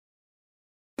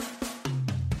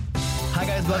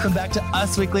guys. Welcome back to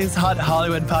Us Weekly's Hot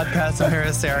Hollywood podcast. I'm here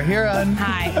with Sarah Huron.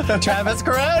 Hi. Travis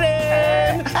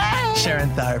Cronin. Hi. Sharon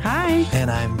Tharp. Hi. And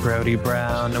I'm Brody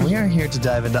Brown. And we are here to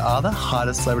dive into all the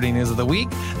hottest celebrity news of the week.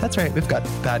 That's right. We've got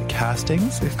bad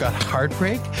castings. We've got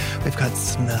Heartbreak. We've got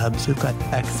snubs. We've got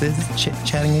exes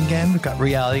chit-chatting again. We've got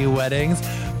reality weddings.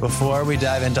 Before we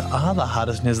dive into all the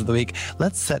hottest news of the week,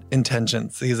 let's set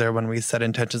intentions. These are when we set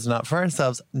intentions not for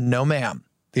ourselves. No, ma'am.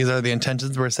 These are the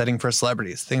intentions we're setting for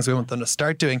celebrities. Things we want them to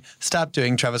start doing, stop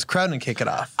doing. Travis Cronin, kick it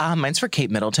off. Mine's for Kate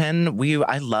Middleton.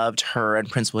 I loved her and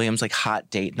Prince William's hot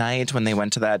date night when they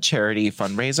went to that charity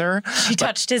fundraiser. She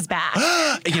touched his back.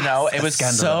 It was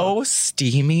so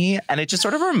steamy, and it just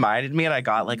sort of reminded me, and I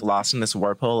got lost in this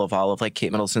whirlpool of all of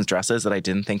Kate Middleton's dresses that I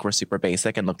didn't think were super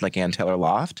basic and looked like Ann Taylor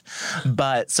Loft.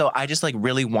 But so I just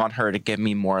really want her to give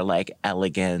me more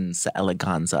eleganza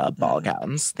ball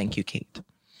gowns. Thank you, Kate.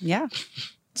 Yeah.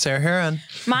 Sarah Huron.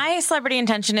 My celebrity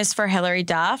intention is for Hilary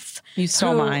Duff. You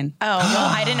stole mine. Oh, well,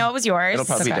 I didn't know it was yours. It'll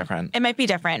probably be different. It might be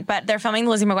different, but they're filming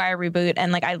the Lizzie McGuire reboot,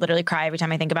 and I literally cry every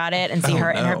time I think about it and see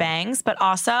her in her bangs. But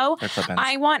also,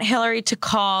 I want Hilary to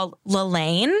call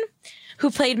Lalaine, who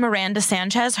played Miranda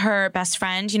Sanchez, her best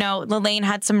friend. You know, Lalaine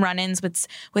had some run-ins with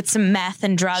some meth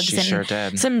and drugs. She and sure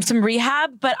did. Some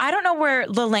rehab, but I don't know where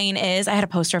Lalaine is. I had a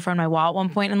poster of her on my wall at one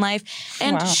point in life.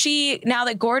 And now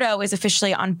that Gordo is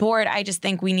officially on board, I just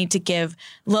think we need to give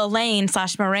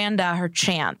Lalaine/Miranda her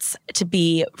chance to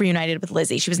be reunited with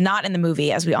Lizzie. She was not in the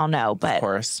movie, as we all know, but... Of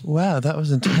course. Wow, that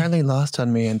was entirely lost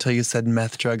on me until you said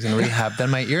meth, drugs, and rehab.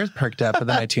 Then my ears perked up, but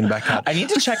then I tuned back out. I need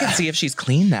to check and see if she's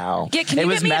clean now. Yeah, can you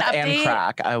was give me meth an update? And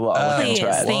crack. I will look Please,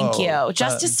 into it. thank you.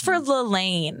 Justice for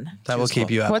Lalaine. That will keep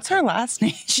you up. What's her last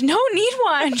name? She don't need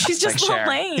one. She's just Cher.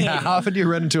 Lalaine. How often do you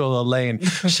run into a Lalaine?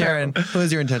 Sharon, who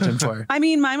is your intention for? I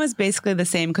mean, mine was basically the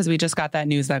same because we just got that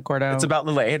news that Gordo. It's about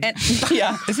Lalaine.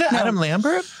 Yeah. Isn't it Adam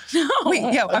Lambert? No.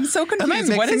 Wait, yeah, I'm so confused.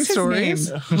 Am I What is his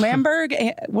stories? name?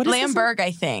 Lamberg? What is his name? Lamberg,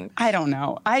 I think. I don't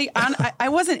know. I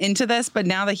wasn't into this, but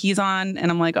now that he's on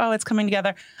and I'm like, oh, it's coming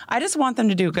together. I just want them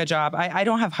to do a good job. I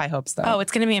don't have high hopes though. Oh,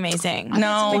 it's going to be amazing.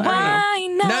 No. Why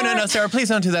not? No, Sarah, please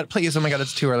don't do that. Please. Oh my God,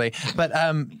 it's too early. But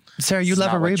Sarah, you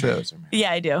love a reboot.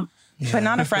 Yeah, I do. But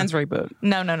not a Friends reboot.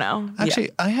 No.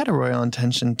 Actually, I had a royal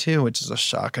intention too, which is a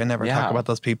shock. I never talk about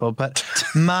those people. But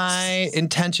my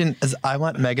intention is I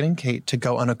want Meghan and Kate to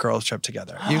go on a girls' trip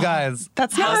together. You guys.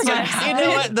 That's never going to happen.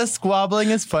 You know what? The squabbling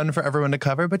is fun for everyone to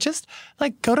cover, but just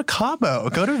go to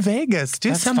Cabo, go to Vegas,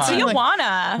 do something.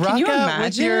 Tijuana. Rock Can you out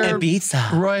with imagine? your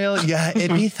Ibiza. royal,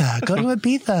 Ibiza. Go to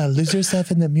Ibiza, lose yourself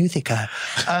in the musica.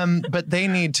 But they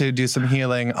need to do some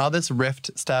healing. All this rift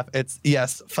stuff, it's,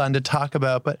 yes, fun to talk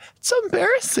about, but it's so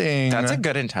embarrassing. That's a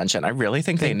good intention. I really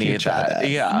think they need that.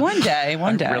 Yeah. One day.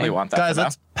 I really want that. Guys,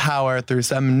 let's power through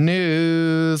some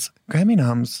news. Grammy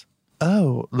noms.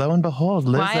 Oh, lo and behold,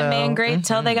 Lizzo. Why a man great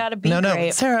till they gotta be No,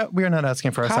 great? Sarah, we are not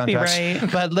asking for our Copyright.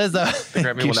 soundtrack. But Lizzo.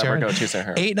 Grammy will never go to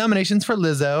Sarah. 8 nominations for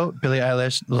Lizzo. Billie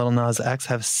Eilish, Lil Nas X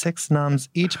have 6 noms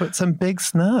each, but some big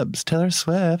snubs. Taylor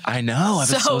Swift. I know. I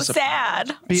was So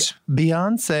sad.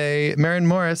 Beyonce, Maren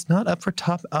Morris, not up for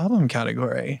top album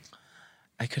category.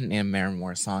 I couldn't name a Maren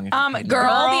Moore song.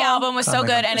 Girl, the album was so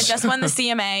good, and it just won the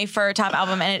CMA for top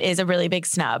album, and it is a really big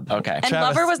snub. Okay. And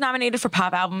Travis. Lover was nominated for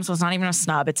pop album, so it's not even a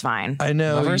snub. It's fine. I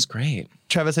know. Lover's great.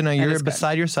 Travis, I know you're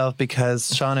beside yourself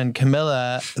because Sean and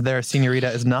Camilla, their Senorita,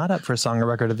 is not up for Song or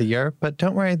Record of the Year, but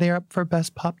don't worry, they're up for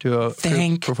Best Pop Duo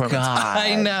Thank Performance. God.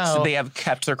 I know. So they have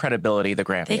kept their credibility, the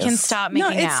Grammys. They can stop No,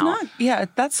 making it's out. not. Yeah,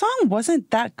 that song wasn't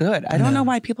that good. I don't know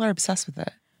why people are obsessed with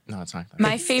it. No, it's not.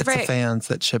 My It's favorite the fans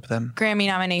that ship them. Grammy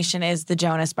nomination is the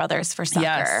Jonas Brothers for Sucker.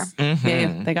 Yes. Mm-hmm.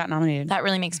 Yeah, they got nominated. That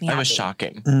really makes me happy. It was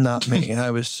shocking. Not me.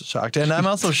 I was shocked. And I'm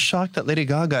also shocked that Lady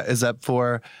Gaga is up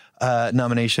for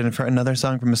nomination for another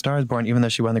song from A Star Is Born, even though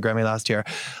she won the Grammy last year.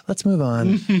 Let's move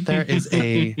on. There is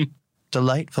a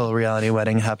delightful reality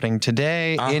wedding happening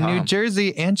today in New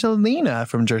Jersey. Angelina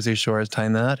from Jersey Shore is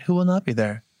tying the knot. Who will not be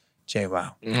there?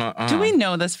 JWoww. Do we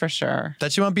know this for sure?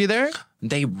 That she won't be there?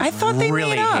 I thought they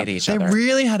really made up. hate each They other.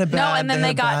 really had a bad. No, and then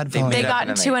they got falling out.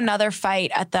 into another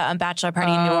fight at the bachelor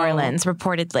party in New Orleans,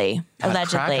 reportedly,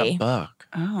 allegedly. Crack a book.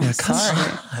 Oh, Yeah,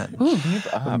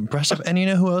 sorry. brush up. And you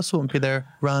know who else won't be there?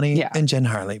 Ronnie Yeah. and Jen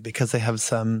Harley, because they have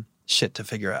some shit to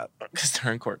figure out. Because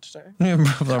they're in court today.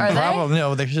 Probably,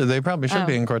 no, they should. They probably should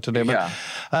be in court today.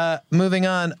 But moving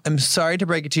on, I'm sorry to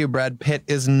break it to you, Brad Pitt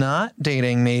is not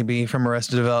dating maybe from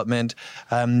Arrested Development.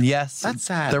 Yes, That's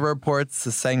sad. There were reports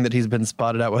saying that he's been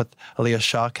spotted out with Aaliyah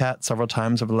Shawkat several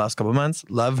times over the last couple of months.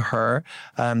 Love her.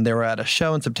 They were at a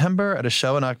show in September, at a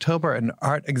show in October, an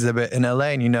art exhibit in LA.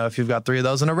 And you know, if you've got 3 of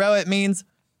those in a row, it means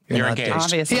You're not engaged.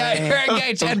 Obviously. Yeah, you're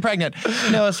engaged and pregnant.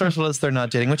 Noah's social list, they're not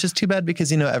dating, which is too bad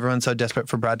because, everyone's so desperate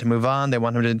for Brad to move on. They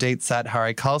want him to date Sat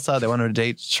Hari Khalsa. They want him to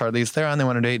date Charlize Theron. They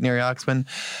want him to date Neri Oxman.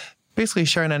 Basically,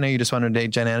 Sharon, I know you just want to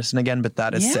date Jen Aniston again, but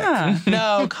that is sick.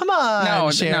 No, come on,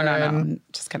 No, Sharon. no.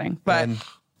 Just kidding. But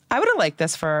I would have liked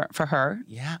this for her.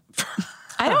 Yeah.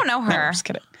 I don't know her. No, I'm just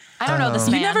kidding. I don't know this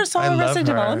man. You never saw I love Arrested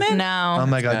her. Development? No. Oh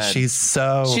my God, Good. she's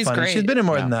so She's funny. great. She's been in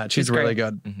more than that. She's really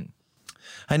great. good.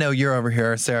 I know you're over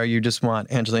here, Sarah. You just want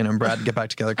Angelina and Brad to get back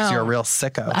together because you're a real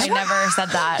sicko. I never said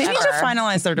that. They need to ever.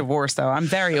 finalize their divorce, though. I'm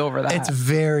very over that. It's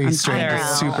very strange. very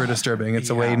It's super disturbing. It's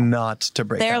a way not to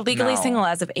break They're up. legally No. single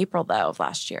as of April, though, of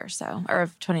last year, or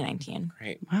of 2019.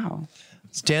 Great. Wow.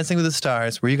 It's Dancing with the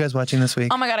Stars. Were you guys watching this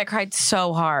week? Oh my God, I cried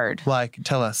so hard. Why?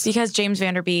 Tell us. Because James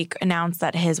Van Der Beek announced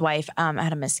that his wife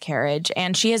had a miscarriage,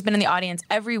 and she has been in the audience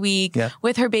every week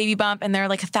with her baby bump, and there are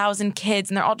like 1,000 kids,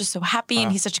 and they're all just so happy,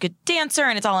 and he's such a good dancer,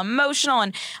 and it's all emotional,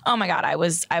 and oh my God, I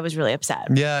was really upset.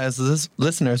 Yeah, as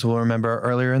listeners will remember,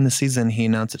 earlier in the season, he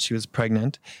announced that she was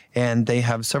pregnant, and they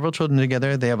have several children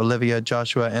together. They have Olivia,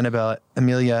 Joshua, Annabelle,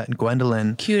 Amelia, and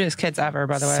Gwendolyn. Cutest kids ever,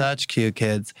 by the way. Such cute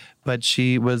kids. But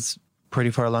she was pretty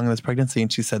far along in this pregnancy,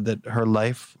 and she said that her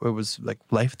life, it was like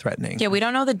life-threatening. Yeah, we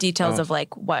don't know the details of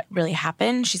like what really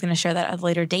happened. She's going to share that at a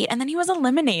later date, and then he was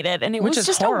eliminated, and it Which was is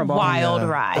just horrible. a wild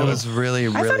ride. It was really,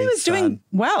 really I thought he was sad. doing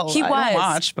well. He I was. didn't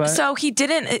watch, but So he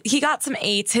didn't. He got some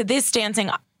 8s. This dancing,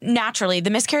 naturally, the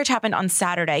miscarriage happened on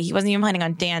Saturday. He wasn't even planning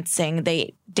on dancing.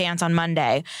 They dance on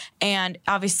Monday. And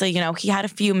obviously, he had a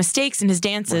few mistakes in his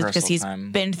dances because he's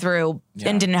been through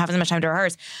and didn't have as much time to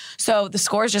rehearse. So the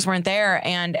scores just weren't there.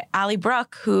 And Allie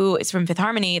Brooke, who is from Fifth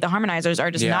Harmony, the harmonizers are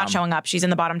just not showing up. She's in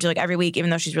the bottom 2 like every week, even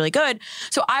though she's really good.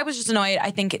 So I was just annoyed.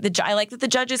 I think I like that the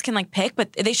judges can like pick,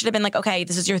 but they should have been like, okay,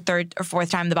 this is your 3rd or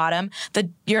 4th time the bottom.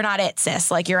 You're not it, sis.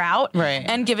 Like you're out. Right.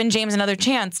 And given James another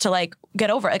chance to like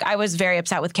get over it. Like I was very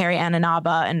upset with Carrie Ann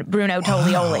Inaba and Bruno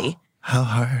Tolioli. How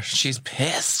harsh. She's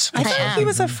pissed. I thought he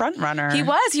was a front runner. He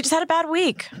was. He just had a bad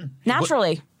week.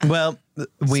 Naturally. Well,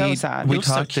 we So sad. we He was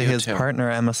so talked to cute, his too.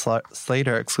 partner, Emma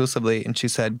Slater, exclusively, and she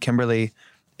said Kimberly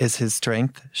is his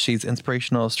strength. She's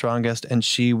inspirational, strongest, and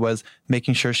she was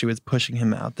making sure she was pushing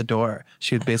him out the door.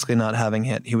 She was basically not having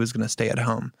it. He was going to stay at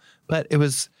home. But it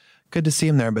was good to see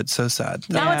him there, but so sad.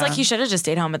 Now it's like he should have just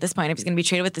stayed home at this point if he's going to be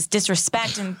treated with this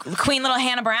disrespect, and Queen Little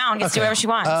Hannah Brown gets to do whatever she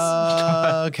wants.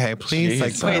 Okay, please,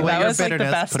 like, Jeez. put Wait, away that your was, like, the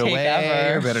bitterness. best Put take away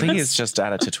ever. your bitterness. Please just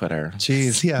add it to Twitter.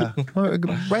 Jeez, yeah. Or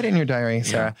write it in your diary,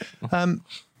 Sarah.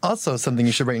 Also, something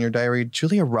you should write in your diary,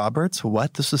 Julia Roberts,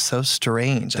 what? This was so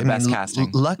strange. I best mean,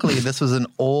 casting. Luckily, this was an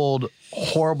old,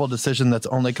 horrible decision that's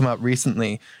only come out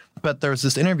recently. But there was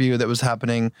this interview that was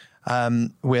happening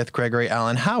with Gregory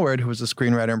Allen Howard, who was the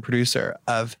screenwriter and producer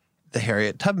of the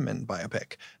Harriet Tubman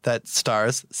biopic that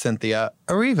stars Cynthia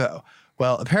Erivo.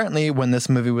 Well, apparently, when this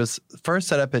movie was first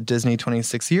set up at Disney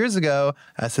 26 years ago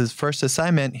as his first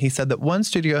assignment, he said that one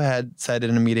studio had said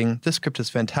in a meeting, "This script is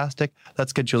fantastic.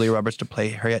 Let's get Julia Roberts to play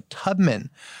Harriet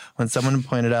Tubman." When someone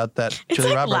pointed out that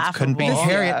Julia like Roberts couldn't be laughable.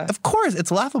 Harriet, Yeah. of course,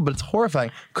 it's laughable, but it's horrifying.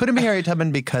 Couldn't be Harriet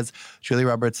Tubman because Julia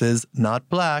Roberts is not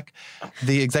black.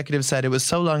 The executive said it was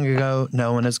so long ago,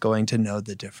 no one is going to know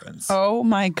the difference. Oh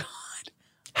my God.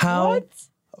 How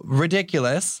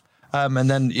ridiculous. And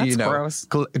then, gross.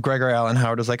 Gregory Allen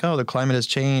Howard was like, oh, the climate has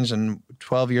changed and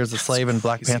 12 Years a Slave and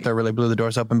Black Panther really blew the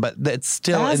doors open. But it's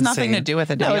still That has insane. nothing to do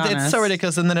with it, to No, be it's honest. so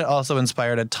ridiculous. And then it also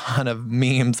inspired a ton of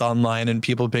memes online and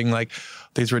people being like,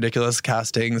 these ridiculous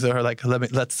castings or like,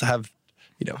 let's have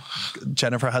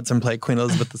Jennifer Hudson play Queen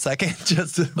Elizabeth II.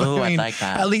 Just, Ooh, I like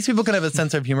that. At least people can have a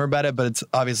sense of humor about it, but it's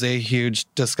obviously a huge,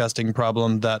 disgusting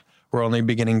problem that we're only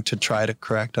beginning to try to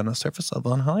correct on a surface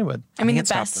level in Hollywood. I mean, the it's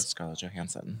not with best. Scarlett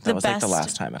Johansson. the That was like the best-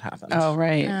 last time it happened. Oh,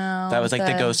 right. That was like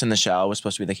the Ghost in the Shell was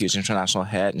supposed to be the huge international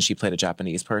hit, and she played a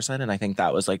Japanese person, and I think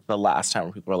that was like the last time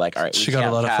where people were like, "All right, She we got a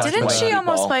can't lot of cast flack Didn't for white she that.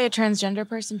 almost people." play a transgender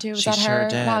person too? Was She that sure her?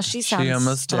 did. Wow, she sounds She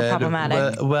almost a little did.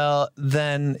 problematic. Well,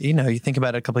 then, you think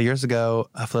about it a couple of years ago,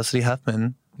 Felicity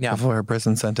Huffman, before her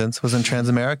prison sentence, was in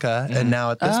Transamerica. And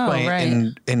now at this point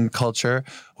right. in culture,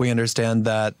 we understand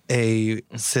that a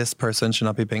cis person should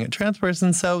not be being a trans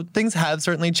person. So things have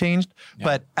certainly changed.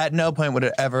 But at no point would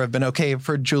it ever have been okay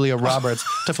for Julia Roberts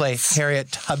to play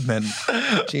Harriet Tubman.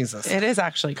 Jesus. It is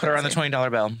actually Put her on the crazy. $20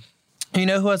 bill. You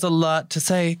know who has a lot to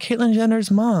say? Caitlyn Jenner's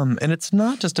mom. And it's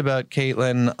not just about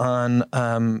Caitlyn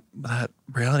on that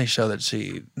reality show that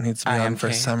she needs to be I on Am for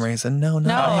Kate. some reason. No.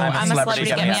 I'm a celebrity,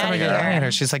 get me out of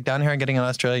here. She's like down here getting an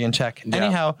Australian check.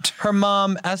 Anyhow, her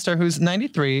mom, Esther, who's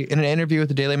 93, in an interview with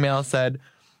the Daily Mail said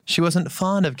she wasn't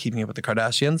fond of Keeping Up with the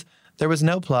Kardashians. There was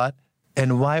no plot.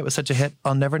 And why it was such a hit,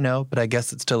 I'll never know, but I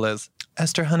guess it still is.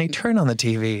 Esther, honey, turn on the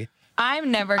TV.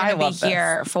 I'm never going to be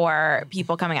here for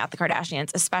people coming out the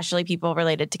Kardashians, especially people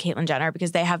related to Caitlyn Jenner,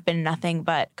 because they have been nothing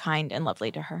but kind and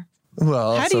lovely to her.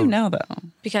 Well, how do you know, though?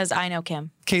 Because I know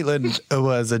Kim. Caitlyn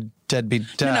was a deadbeat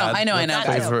dad. No, I know.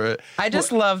 I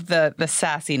just love the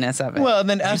sassiness of it. Well, and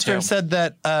then Esther said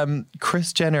that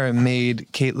Kris Jenner made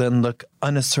Caitlyn look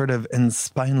unassertive and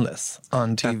spineless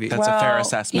on TV. That's a fair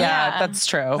assessment. Yeah, that's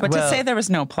true. But to say there was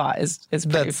no plot is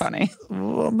pretty funny.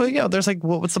 Well, but yeah, there's like,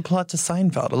 what's the plot to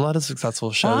Seinfeld? A lot of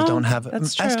successful shows don't have it.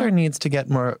 Esther needs to get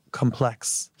more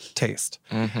complex taste.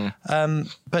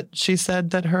 But she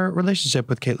said that her relationship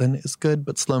with Caitlyn is good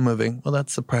but slow moving. Well,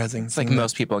 that's surprising. It's like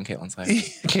most people in Caitlyn's life.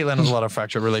 Caitlyn has a lot of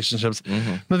fractured relationships.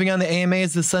 Moving on to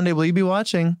AMAs this Sunday. Will you be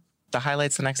watching? The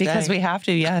highlights the next day. Because we have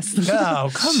to, yes.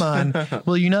 Oh, come on.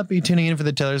 Will you not be tuning in for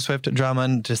the Taylor Swift drama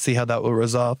and to see how that will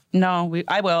resolve? No,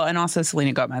 I will. And also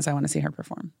Selena Gomez. I want to see her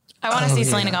perform. I want to see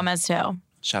Selena Gomez too.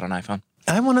 Shot on iPhone.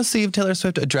 I want to see if Taylor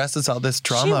Swift addresses all this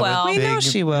drama. She will. With we know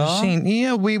she will. Machine.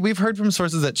 Yeah, we've heard from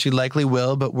sources that she likely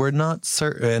will, but we're not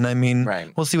certain. I mean,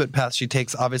 we'll see what path she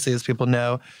takes. Obviously, as people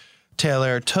know,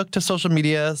 Taylor took to social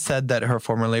media, said that her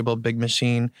former label, Big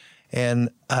Machine, and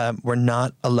we're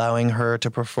not allowing her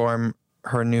to perform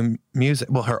her new music,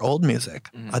 her old music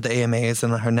at the AMAs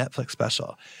and her Netflix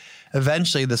special.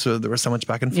 Eventually, there was so much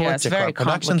back and forth. Yeah, it's very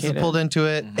Productions was pulled into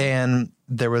it, and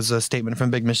there was a statement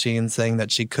from Big Machine saying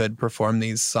that she could perform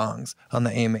these songs on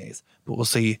the AMAs. But we'll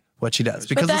see what she does.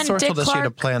 Because the source told us she had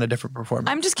to plan a different performance.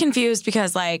 I'm just confused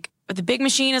because, like, the Big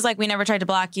Machine is like, we never tried to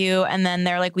block you. And then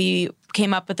they're like, we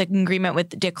came up with an agreement with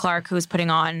Dick Clark, who was putting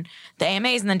on the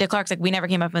AMAs. And then Dick Clark's like, we never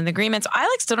came up with an agreement. So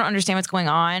I still don't understand what's going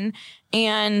on.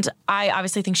 And I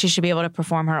obviously think she should be able to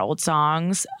perform her old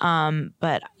songs.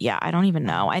 But yeah, I don't even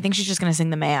know. I think she's just going to sing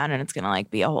The Man and it's going to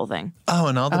be a whole thing. Oh,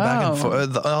 and all the back and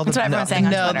forth. That's what everyone's saying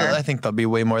on Twitter. I think there'll be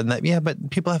way more than that. Yeah, but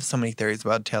people have so many theories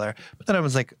about Taylor. But then I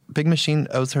was like, Big Machine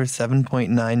owes her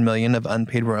 $7.9 million of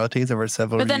unpaid royalties over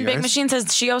several years. But then Big Machine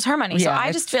says she owes her money. So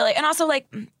I just feel like, and also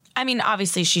I mean,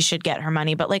 obviously she should get her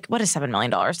money, but what is $7 million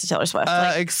to Taylor Swift?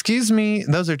 Excuse me,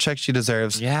 those are checks she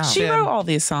deserves. Yeah. She wrote all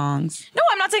these songs. No,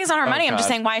 I'm not saying it's not her money. I'm just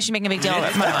saying, why is she making a big deal of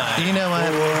it? You know what?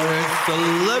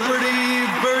 Celebrity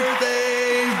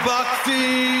birthday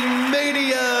boxing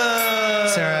mania.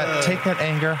 Sarah, take that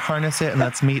anger, harness it, and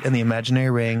let's meet in the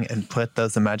imaginary ring and put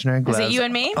those imaginary gloves Is it you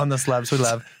and me? on the slabs we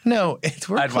love. No,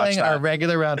 we're playing our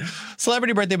regular round.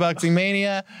 Celebrity birthday boxing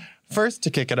mania. First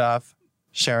to kick it off,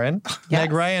 Sharon. Yes.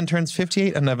 Meg Ryan turns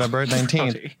 58 on November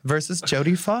 19th versus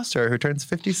Jodie Foster, who turns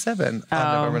 57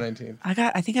 on November 19th.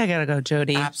 I think I gotta go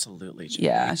Jodie. Absolutely, Jodie.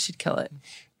 Yeah, she'd kill it.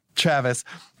 Travis.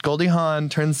 Goldie Hawn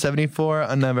turns 74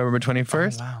 on November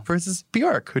 21st versus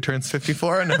Bjork, who turns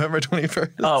 54 on November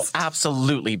 21st. Oh,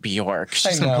 absolutely Bjork.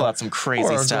 She's going to pull out some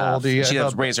crazy stuff. Goldie. She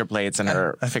has razor blades in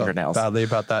her fingernails. I felt badly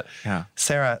about that. Yeah.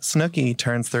 Sarah Snooki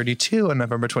turns 32 on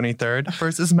November 23rd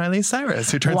versus Miley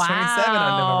Cyrus, who turns 27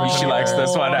 on November 23rd. She likes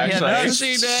this one, actually. Yeah, no,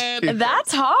 she did.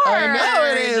 That's hard.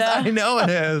 I know it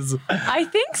is. I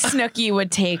think Snooki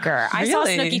would take her. I saw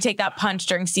Snooki take that punch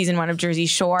during season 1 of Jersey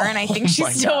Shore, and I think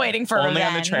she's still waiting for Only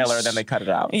revenge. on the trailer, then they cut it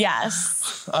out.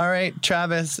 Yes. All right,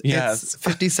 Travis. Yes. It's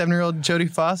 57-year-old Jodie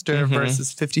Foster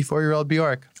versus 54-year-old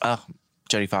Bjork. Oh,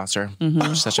 Jodie Foster.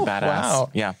 She's such a badass. Wow.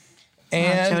 Yeah.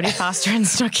 And Jodie Foster and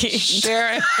Snooki.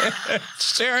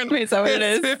 Sharon. Wait, is that what it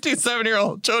is?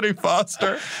 57-year-old Jodie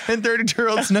Foster and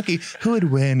 32-year-old Snooki, who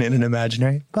would win in an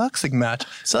imaginary boxing match,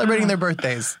 celebrating their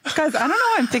birthdays. Guys, I don't know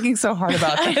why I'm thinking so hard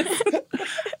about this.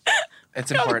 It's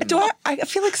important. I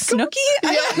feel like Snooki?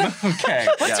 Okay.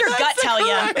 What's your gut tell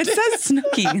you? It says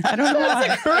Snooki. I don't know why.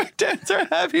 That's the correct answer.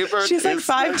 Happy birthday. She's like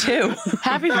 5'2".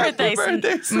 Happy birthday,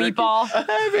 Meatball.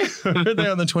 Happy birthday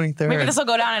on the 23rd. Maybe this will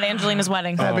go down at Angelina's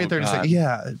wedding. Happy 36.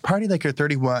 Yeah, party like you're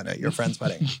 31 at your friend's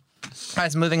wedding. All right,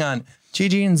 so moving on.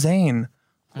 Gigi and Zayn.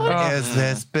 What is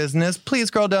this business? Please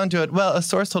scroll down to it. Well, a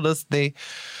source told us they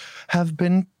have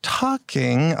been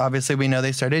talking. Obviously, we know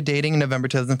they started dating in November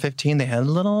 2015. They had a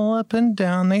little up and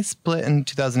down. They split in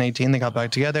 2018. They got back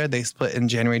together. They split in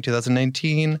January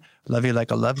 2019. Love You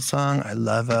Like a Love Song. I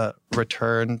love a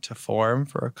return to form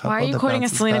for a couple. Why are you quoting a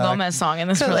Selena Gomez song in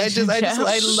this relationship?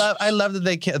 I love that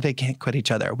they can't quit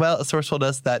each other. Well, a source told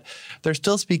us that they're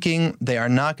still speaking. They are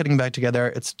not getting back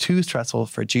together. It's too stressful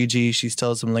for Gigi. She still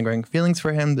has some lingering feelings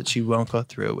for him that she won't go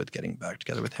through with getting back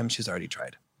together with him. She's already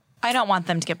tried. I don't want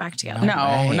them to get back together.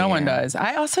 No one does.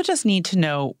 I also just need to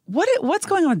know what's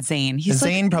going on with Zayn. He's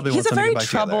a very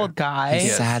troubled guy.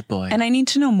 He's a sad boy. And I need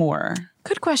to know more.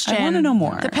 Good question. I want to know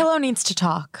more. The pillow needs to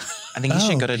talk. I think he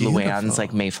should go to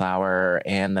Luann's Mayflower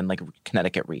and then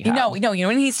Connecticut rehab. No, you know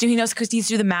what he needs to do? He knows because he needs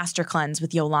to do the master cleanse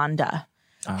with Yolanda.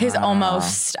 his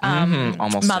almost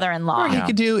mother-in-law. Or he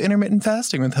could do intermittent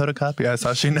fasting with Hoda Kotb. I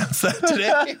saw she announced that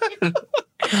today.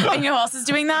 And you know who else is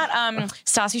doing that?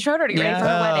 Stassi Schroeder to get ready for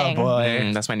her wedding.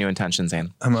 Boy. That's my new intention,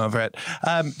 Zane. I'm over it.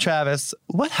 Travis,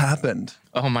 what happened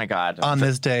Oh my God. on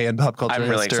this day in pop culture I'm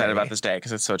really history? excited about this day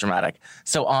because it's so dramatic.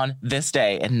 So on this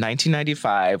day in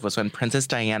 1995 was when Princess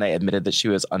Diana admitted that she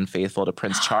was unfaithful to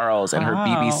Prince Charles in her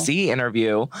BBC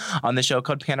interview on the show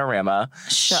called Panorama.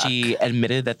 She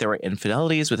admitted that there were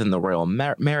infidelities within the royal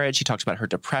marriage. She talked about her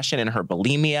depression and her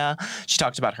bulimia. She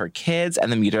talked about her kids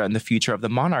and the future of the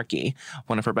monarchy.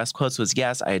 One of her best quotes was,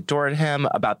 "Yes, I adored him,"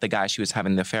 about the guy she was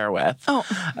having the affair with.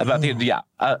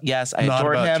 Yes, I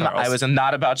adored him. Charles. I was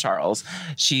not about Charles.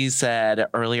 She said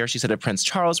of Prince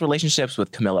Charles' relationships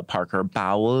with Camilla Parker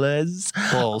Bowles.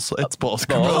 Bowles. It's Bowles.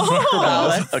 Bowles.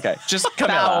 Okay, just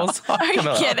Camilla. Bowles. Are you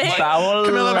kidding? Bowles.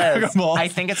 Camilla Parker Bowles. I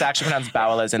think it's actually pronounced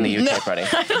Bowles in the UK, Brody.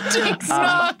 I don't think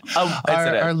so.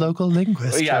 Our local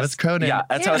linguist, Travis Cronin. Yeah,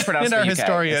 that's how it's pronounced in our the UK.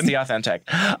 historian. It's the authentic.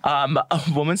 A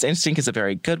woman's instinct is a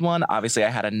very good one. Obviously, I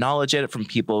had to acknowledge it from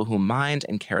people who mind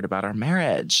and cared about our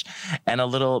marriage. And a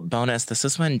little bonus, this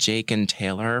is when Jake and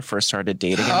Taylor first started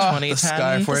dating in 2010. The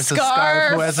scarf. Where's the scarf?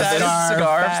 scarf? Where's the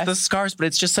scarf? The scarves, but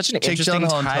it's just such an Jake interesting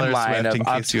Gyllenhaal and Taylor timeline Swift, in of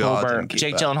case you all October. didn't keep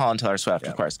Jake up. Gyllenhaal and Taylor Swift,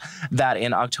 of course. That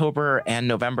in October and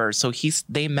November. So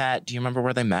they met. Do you remember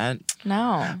where they met?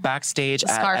 No. Backstage at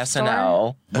scarf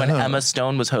SNL when Oh. Emma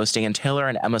Stone was hosting, and Taylor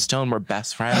and Emma Stone were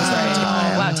best friends at the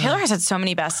time. Wow, Taylor has had so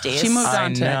many besties. She moved I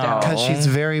on to know. Adele. Because she's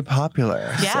very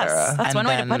popular. Yes, Sarah. that's one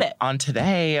way to then put it. On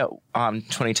today,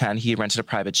 2010, he rented a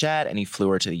private jet and he flew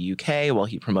her to the UK while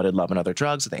he promoted Love and Other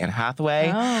Drugs with Anne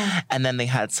Hathaway. And then they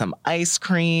had some ice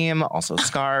cream, also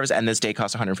scarves, and this day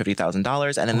cost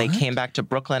 $150,000. And then they came back to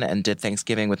Brooklyn and did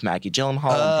Thanksgiving with Maggie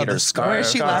Gyllenhaal and Peter the scarf. Where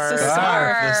she left the The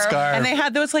scarf. scarf. And they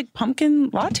had those like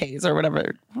pumpkin lattes or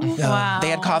whatever. Wow. They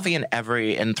had coffee in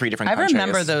 3 different I countries.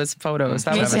 remember those photos.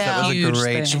 That Me was too. a That was a huge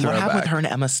great thing. What happened with throwback. her and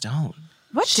Emma Stone?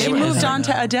 What She did moved on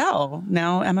to Adele.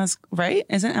 Now Emma's right,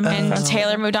 isn't Emma? And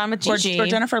Taylor moved on with Gigi. Or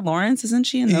Jennifer Lawrence, isn't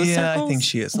she in those Yeah, circles? I think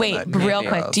she is. Wait, real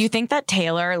quick. Do you think that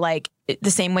Taylor, like,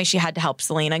 the same way she had to help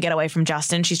Selena get away from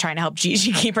Justin, she's trying to help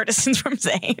Gigi keep her distance from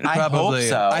Zayn? I hope Probably.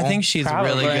 so. I think she's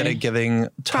really good at giving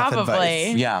tough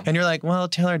advice. Yeah. And you're like, well,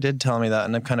 Taylor did tell me that,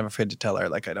 and I'm kind of afraid to tell her,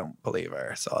 like, I don't believe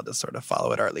her. So I'll just sort of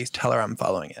follow it, or at least tell her I'm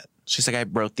following it. She's like, I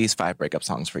wrote these 5 breakup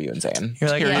songs for you and Zayn. You're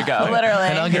like, Here you go. Literally.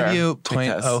 And I'll Here, give you take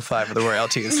this. 0.05 of the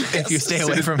royalties if you stay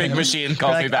away from Big him. Machine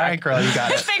calls You're me like, back. All right, girl, you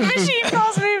got it. Big Machine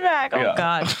calls me back. Oh, Yeah.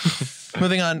 God.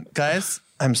 Moving on, guys.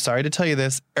 I'm sorry to tell you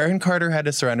this. Aaron Carter had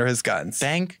to surrender his guns.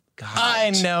 Thank God. I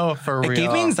know, for real. It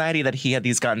gave me anxiety that he had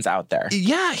these guns out there.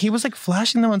 Yeah, he was like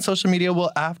flashing them on social media.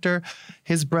 Well, after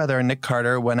his brother, Nick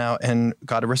Carter, went out and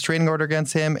got a restraining order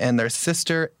against him, and their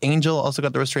sister, Angel, also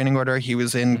got the restraining order. He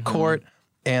was in court,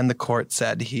 and the court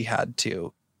said he had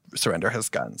to surrender his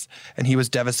guns. And he was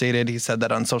devastated. He said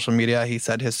that on social media. He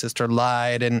said his sister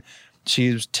lied, and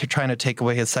she was trying to take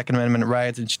away his Second Amendment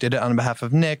rights, and she did it on behalf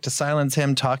of Nick to silence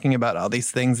him, talking about all these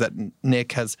things that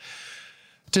Nick has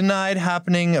denied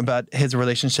happening about his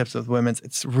relationships with women.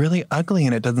 It's really ugly,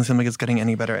 and it doesn't seem like it's getting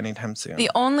any better anytime soon. The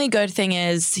only good thing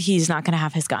is he's not going to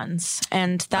have his guns.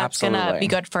 And that's going to Absolutely. be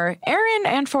good for Aaron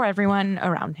and for everyone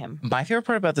around him. My favorite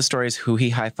part about the story is who he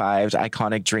high-fived,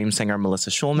 iconic dream singer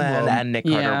Melissa Schulman and Nick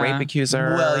Carter, yeah. rape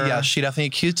accuser. Well, yeah, she definitely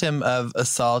accused him of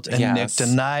assault, and Yes. Nick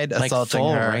denied Like assaulting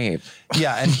full her. rape.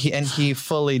 Yeah, and he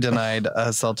fully denied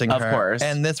assaulting Of her. course.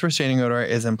 And this restraining order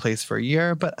is in place for a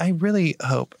year, but I really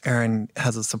hope Aaron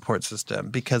has a support system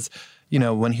because, you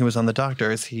know, when he was on the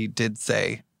doctors, he did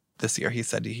say this year, he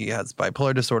said he has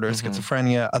bipolar disorder,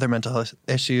 schizophrenia, other mental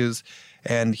issues,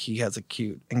 and he has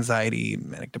acute anxiety,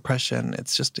 manic depression.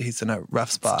 It's just, he's in a rough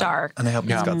spot. dark. And I hope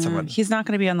he's got someone. He's not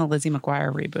going to be on the Lizzie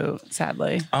McGuire reboot,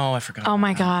 sadly. Oh, I forgot. Oh,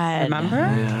 my God. Remember?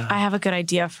 I have a good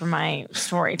idea for my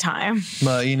story time.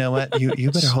 Well, you know what? You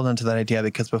better hold on to that idea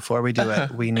because before we do it,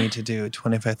 we need to do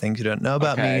 25 things you don't know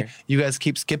about Okay. me. You guys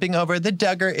keep skipping over the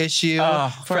Duggar issue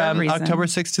For a from reason. October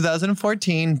 6,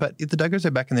 2014. But the Duggars are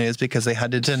back in the news because they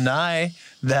had to deny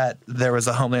that there was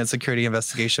a Homeland Security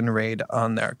investigation raid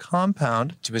on their compound.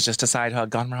 It was just a side hug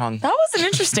gone wrong. That was an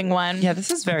interesting one. Yeah,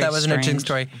 this is very That was an interesting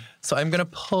strange. story. So I'm going to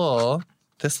pull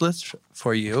this list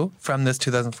for you from this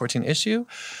 2014 issue.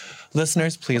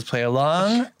 Listeners, please play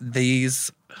along. These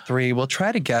 3 will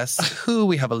try to guess who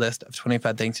we have a list of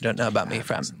 25 things you don't know about me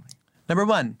from. Number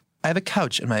 1, I have a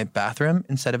couch in my bathroom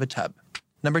instead of a tub.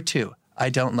 Number 2, I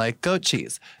don't like goat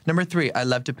cheese. Number 3, I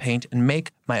love to paint and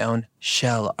make my own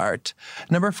shell art.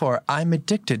 Number 4, I'm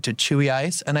addicted to chewy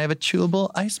ice and I have a chewable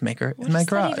ice maker in my What does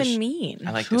garage. that even mean?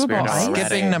 I like this weird Chewable ice. already.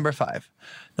 Skipping number 5.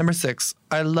 Number 6,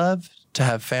 I love to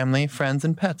have family, friends,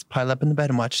 and pets pile up in the bed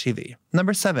and watch TV.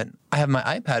 Number 7, I have my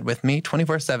iPad with me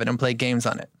 24/7 and play games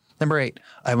on it. Number 8,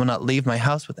 I will not leave my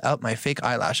house without my fake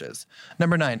eyelashes.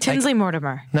 Number 9, Tinsley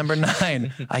Mortimer. Number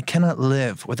 9, I cannot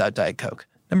live without Diet Coke.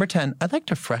 Number 10, I like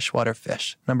to freshwater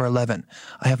fish. Number 11,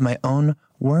 I have my own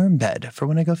worm bed for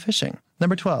when I go fishing.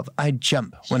 Number 12, I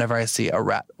jump whenever I see a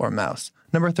rat or mouse.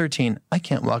 Number 13, I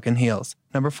can't walk in heels.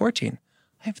 Number 14,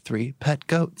 I have 3 pet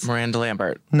goats. Miranda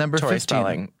Lambert. Number Tori 15.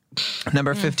 Spelling.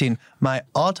 Number 15, my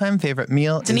all-time favorite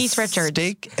meal Denise is Richards.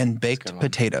 steak and baked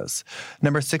potatoes.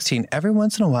 Number 16, every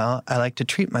once in a while, I like to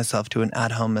treat myself to an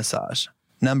at-home massage.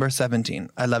 Number 17,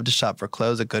 I love to shop for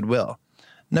clothes at Goodwill.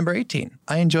 Number 18,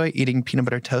 I enjoy eating peanut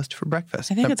butter toast for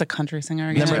breakfast. I think it's a country singer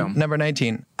again. Number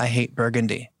 19, I hate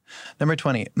Burgundy. Number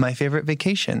 20, my favorite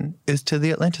vacation is to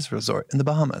the Atlantis Resort in the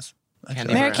Bahamas.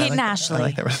 Mary-Kate and Ashley. I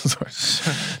like that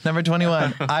resort. Number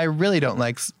 21, I really don't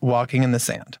like walking in the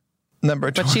sand.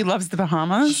 Number 20, But she loves the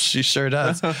Bahamas? she sure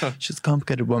does. She's a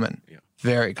complicated woman.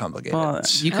 Very complicated. Well,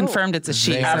 you confirmed it's a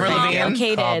she. Very Avril Lavigne.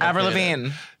 Complicated. Avril Lavigne.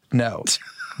 No.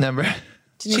 Number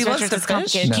Denise loves Richards to is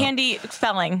complicated. fish? No. Candy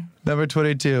spelling. Number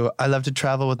 22, I love to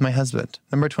travel with my husband.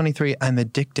 Number 23, I'm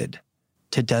addicted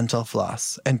to dental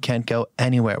floss and can't go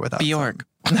anywhere without Bjork.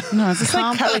 No, it's just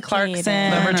like Kelly Complicated.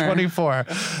 Clarkson. Number or- 24,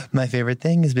 my favorite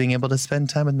thing is being able to spend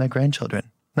time with my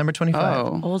grandchildren. Number 25,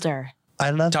 Oh. Older. I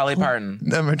love Dolly Parton.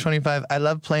 Number 25, I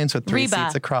love planes with 3 Reba.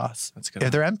 seats across. That's a good If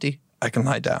one. they're empty, I can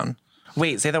lie down.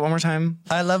 Wait, say that one more time.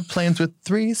 I love planes with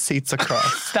 3 seats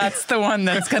across. That's the one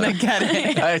that's going to get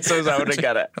it. I suppose I would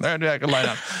get it. They're empty, I can lie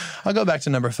down. I'll go back to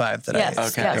number 5 that Yes. I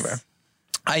Okay. Yes.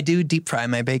 I do deep fry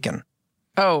my bacon.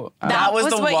 Oh, That was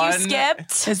was the what one- you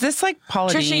skipped. is this like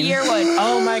Paula Trisha Dean? Yearwood.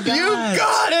 Oh my God. You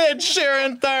got it,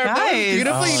 Sharon Tharp. That was Guys.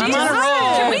 beautifully I'm done. on a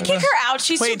roll. Can we kick her out?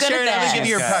 She's too Wait, good Sharon, at I'm this. gonna give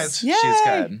you your She's prize. good. Yay. She's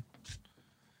good.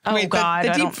 Oh Wait, God, The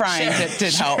I deep don't- frying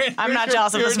did help. I'm not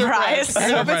jealous of this prize. I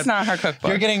hope it's not her cookbook.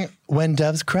 You're getting When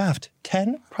Doves Craft,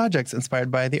 10 projects inspired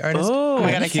by the artist. Oh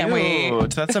my God, I can't wait.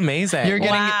 That's amazing. You're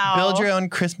getting Wow. Build Your Own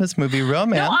Christmas Movie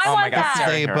romance. No, I Oh want my God, that. Sarah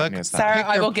Playbook. Karen knows that. Sarah, Pick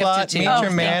I your will gift plot, it to meet you. Oh, your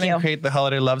thank man you. and create the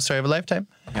holiday love story of a lifetime.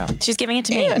 She's giving it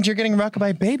to me. And you're getting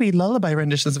Rockabye Baby lullaby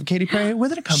renditions of Katy Perry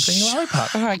with an accompanying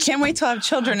lollipop. Oh, I can't wait to have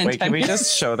children in Wait, 10 can we years.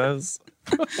 just show those?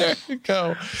 There you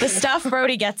go. The stuff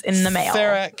Brody gets in the mail.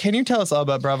 Sarah, can you tell us all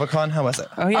about BravoCon? How was it?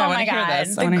 Oh, yeah, I Oh want my to hear God.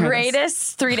 this. I The wanna hear this.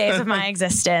 greatest 3 days of my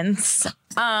existence.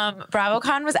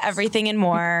 BravoCon was everything and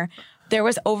more. There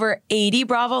was over 80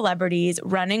 Bravo celebrities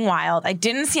running wild. I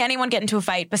didn't see anyone get into a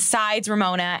fight besides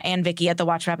Ramona and Vicky at the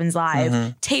Watch What Happens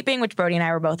Live taping, which Brody and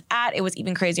I were both at. It was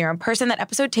even crazier in person. That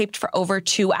episode taped for over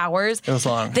 2 hours. It was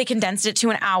long. They condensed it to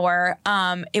an hour.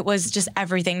 It was just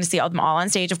everything to see them all on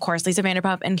stage. Of course, Lisa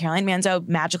Vanderpump and Caroline Manzo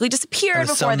magically disappeared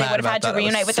so before they mad would have had about to that. I was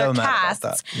reunite with so their mad about casts.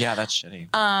 that. Yeah, that's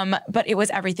shitty. But it was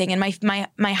everything. And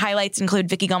my highlights include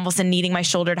Vicky Gunvalson kneading my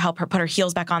shoulder to help her put her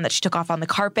heels back on that she took off on the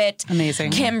carpet.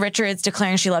 Amazing. Kim Richards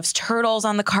declaring she loves turtles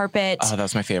on the carpet. Oh, that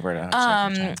was my favorite.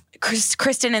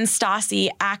 Kristen and Stassi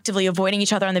actively avoiding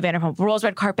each other on the Vanderpump Rules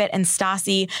red carpet, and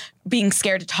Stassi being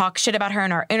scared to talk shit about her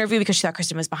in our interview because she thought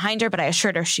Kristen was behind her, but I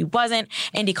assured her she wasn't.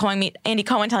 Andy Cohen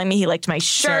telling me he liked my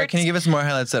shirt. Sarah, can you give us more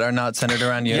highlights that are not centered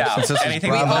around you? Yeah, Since this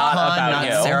anything is not BravoCon, about not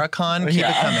you. SarahCon. Keep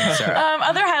it coming, Sarah.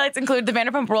 Other highlights include the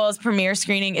Vanderpump Rules premiere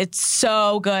screening. It's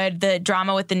so good. The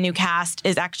drama with the new cast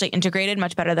is actually integrated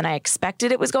much better than I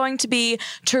expected it was going to be.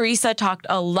 Teresa talked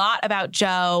a lot about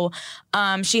Joe.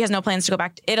 She has no plans to go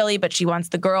back to Italy, but she wants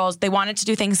the girls. They wanted to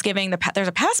do Thanksgiving. There's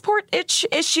a passport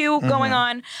issue going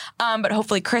on, but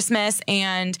hopefully Christmas.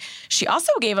 And she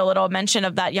also gave a little mention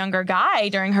of that younger guy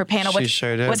during her panel, She which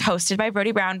sure did. was hosted by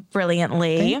Brody Brown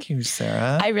brilliantly. Thank you,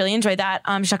 Sarah. I really enjoyed that.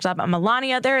 She talked about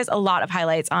Melania. There is a lot of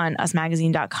highlights on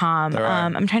usmagazine.com. There are.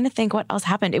 I'm trying to think what else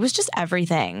happened. It was just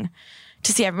everything.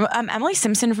 To see everyone. Emily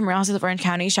Simpson from Real Houses of Orange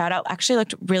County, shout out, actually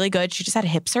looked really good. She just had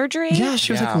hip surgery. yeah,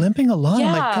 she was like limping along.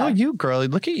 I'm like, Yeah. go you, girlie.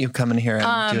 Look at you coming here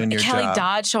and doing your Kelly job.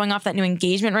 Dodd showing off that new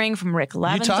engagement ring from Rick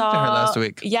Leventhal. You talked to her last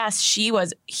week. Yes,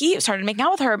 he started making out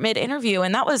with her mid-interview,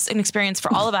 and that was an experience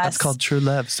for all of us. That's called true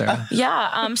love, Sarah.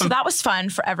 Yeah, so that was fun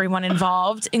for everyone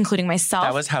involved, including myself.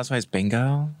 That was Housewives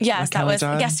Bingo. yes, with that Kelly was,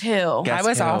 Dodd? guess who? Guess I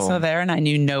was who? also there and I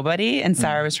knew nobody. And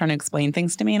Sarah was trying to explain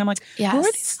things to me. And I'm like, Yes. who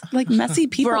are these like messy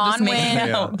people just making out?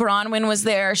 Bronwyn was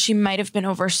there. She might have been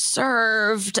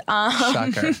overserved.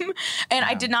 Shocker. And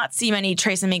I did not see many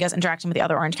Trace and Migas interacting with the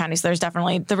other Orange County. So there's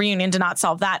definitely, the reunion did not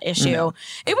solve that issue. No.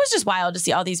 It was just wild to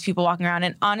see all these people walking around.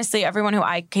 And honestly, everyone who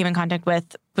I came in contact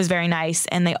with was very nice,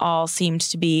 and they all seemed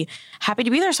to be happy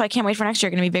to be there. So I can't wait for next year.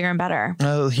 Going to be bigger and better.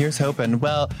 Oh, here's hoping.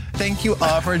 Well, thank you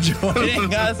all for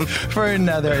joining us for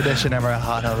another edition of our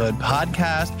Hot Hollywood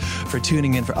podcast, for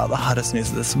tuning in for all the hottest news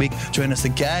of this week. Join us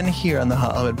again here on the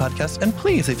Hot Hollywood podcast. And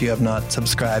please, if you have not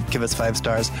subscribed, give us 5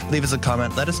 stars, leave us a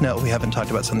comment, let us know if we haven't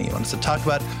talked about something you want us to talk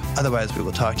about. Otherwise, we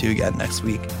will talk to you again next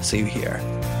week. See you here.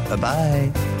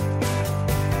 Bye-bye.